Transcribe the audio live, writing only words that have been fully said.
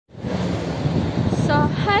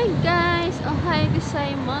Hi guys! Oh,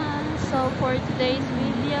 Higashiyama! So for today's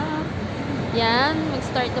video, yan,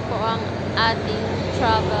 mag-start na po ang ating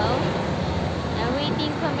travel. Waiting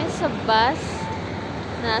kami sa bus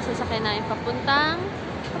na sasakyan namin papuntang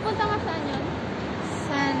nga saan yun?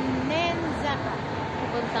 Ninenzaka.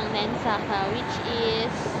 Papuntang Ninenzaka, which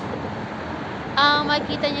is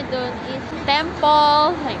makikita nyo dun is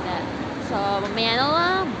temple, like that. So mamaya na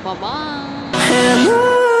lang, bye-bye!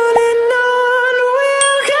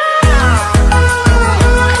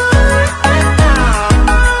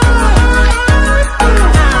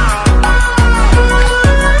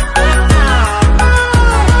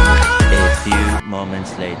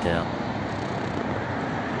 Moments later.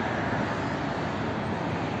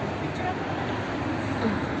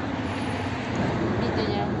 Video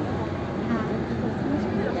niya.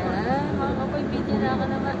 Yan, mga kapoy, video na ako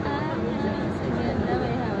naman. Sa ganda,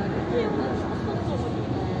 may hawak.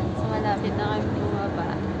 So, malapit na kami bumaba.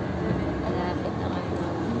 Malapit na kami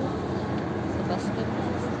sa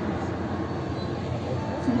basketball.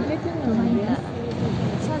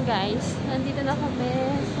 So, guys, nandito na kami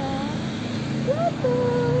sa Kyoto.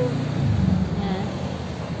 Yan.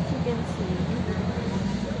 As you can see.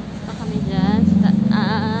 Basta kami dyan sa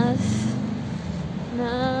taas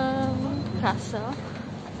ng castle.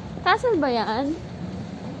 Castle ba yan?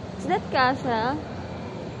 Is that castle?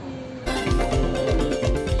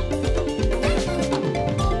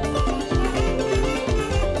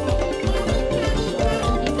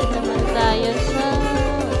 Dito naman tayo sa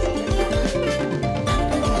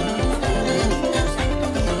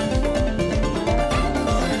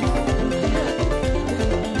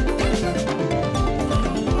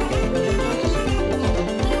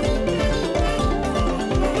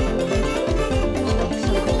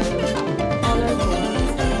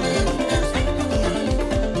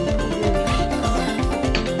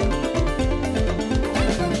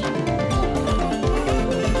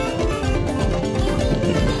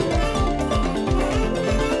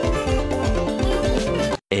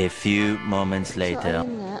A few moments later. So,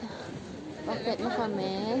 ayun nga. Bakit na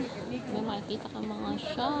kami. May makikita ka mga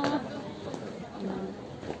shop.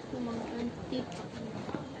 Yung mga antique.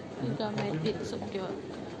 Yung gamit dito sa Kyoto.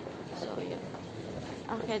 So, yun.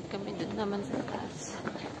 Akit kami dun naman sa taas.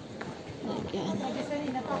 Again.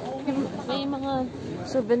 May mga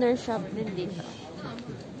souvenir shop din dito.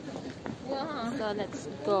 So, let's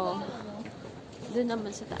go. Dun naman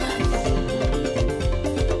sa taas.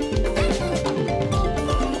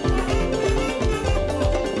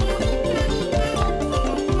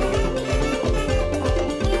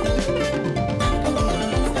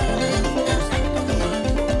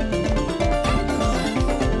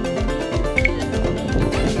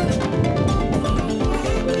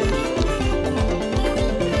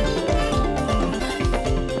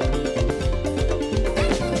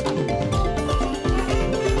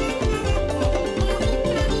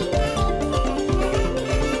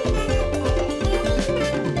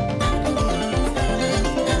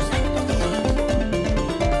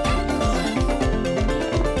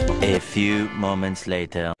 A few moments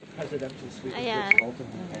later. Ayan.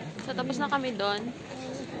 So, tapos na kami doon.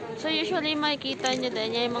 So, usually, makikita nyo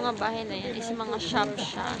din, yung mga bahay na yan is mga shop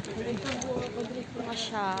siya. Mga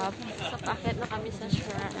shop. So, packet na kami sa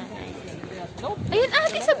shrine. Ayun,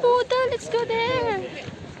 ate sa Buddha! Let's go there!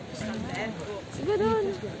 Let's go doon.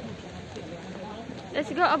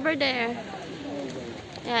 Let's go over there.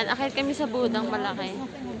 Ayan, akit kami sa Buddha ang malaki.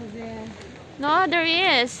 No, there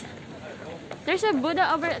is. There's a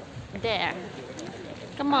Buddha over there.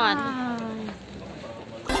 Come on.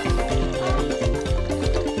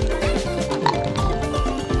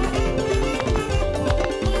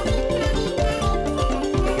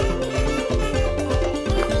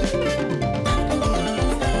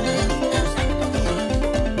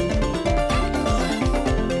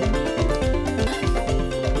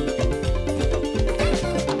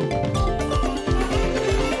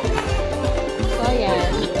 So,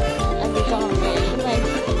 ayan. Andito kami.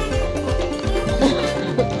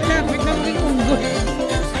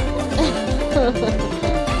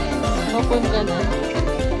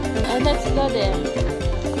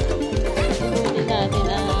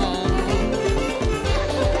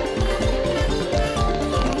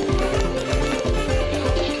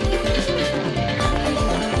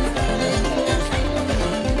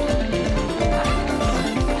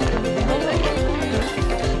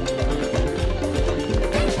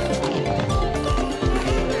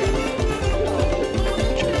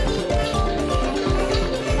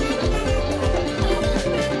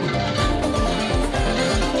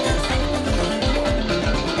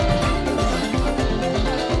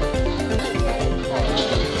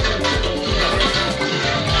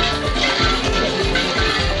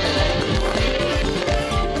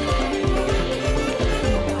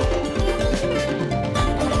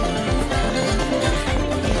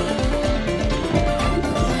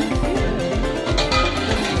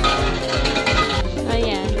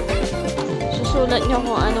 nyo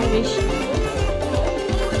kung anong wish.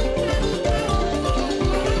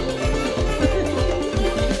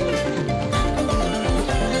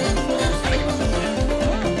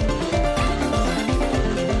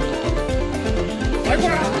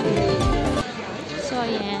 So,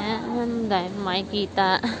 yan. Dahil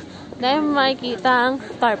makikita ang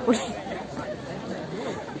tarpaulin.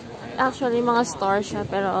 Actually, mga store siya,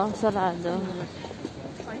 pero sarado.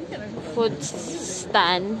 Food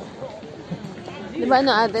stand. Diba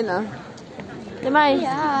ano atin, oh? Diba?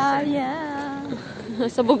 Yeah.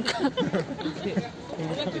 Sabog ka.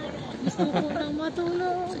 Gusto ko nang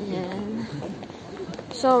matulog. Ayan.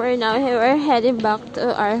 So, we're heading back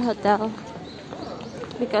to our hotel.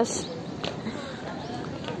 Because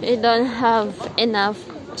we don't have enough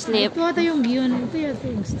sleep Ito ata yung yun. Ito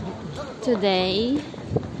yung street. today.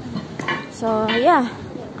 So, yeah.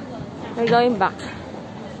 We're going back.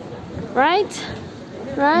 Right?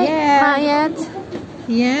 Right? Yeah. Mayat?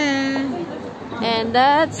 Yeah. And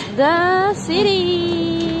that's the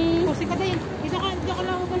city. Kasi ka din. Dito ka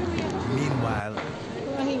lang ako baluya. Meanwhile,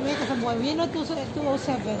 Mahimik ka sa buhay. We know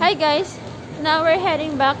 207. Hi guys. Now we're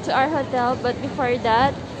heading back to our hotel, but before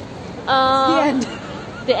that, The end.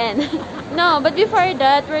 The end. No, but before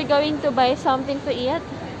that, we're going to buy something to eat.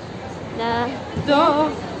 Yeah,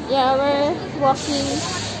 we're walking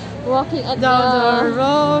at Down the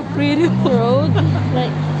road. Pretty road.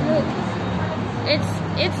 Like,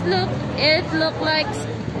 look. It look like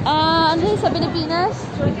ano yun sa Pilipinas?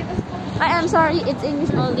 I am sorry, it's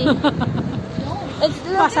English only.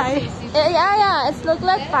 Pasay. Yeah, it look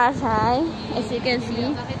like Pasay, as you can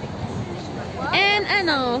see. And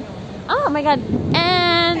ano, oh my god,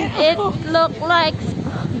 and it look like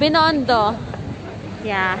Binondo.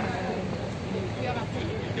 Yeah.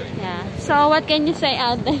 So what can you say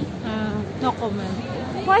out there? No comment.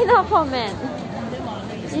 Why no comment?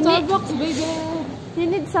 Starbucks, baby. You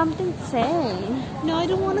need something to say. No, I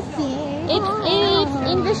don't want to say. It's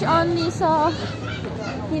English only, so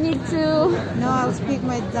you need to. No, I'll speak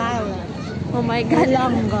my dialect. Oh my god.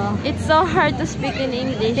 Ilonggo. It's so hard to speak in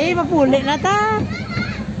English. Mapuli na ta.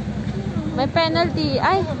 May penalty.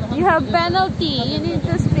 Ay, you have penalty. You need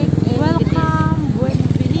to speak English. Welcome.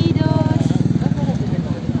 Bienvenidos.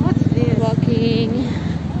 What's this? Walking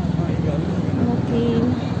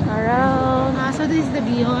around So this is the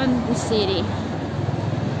beyond. the city.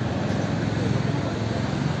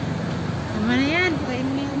 Ano yan?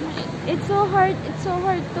 It's so hard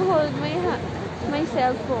to hold my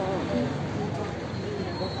cell phone.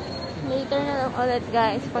 Later na lang ulit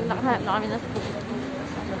guys pag nakahanap na kami ng food.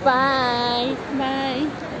 Bye.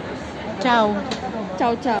 Ciao.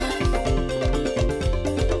 Ciao.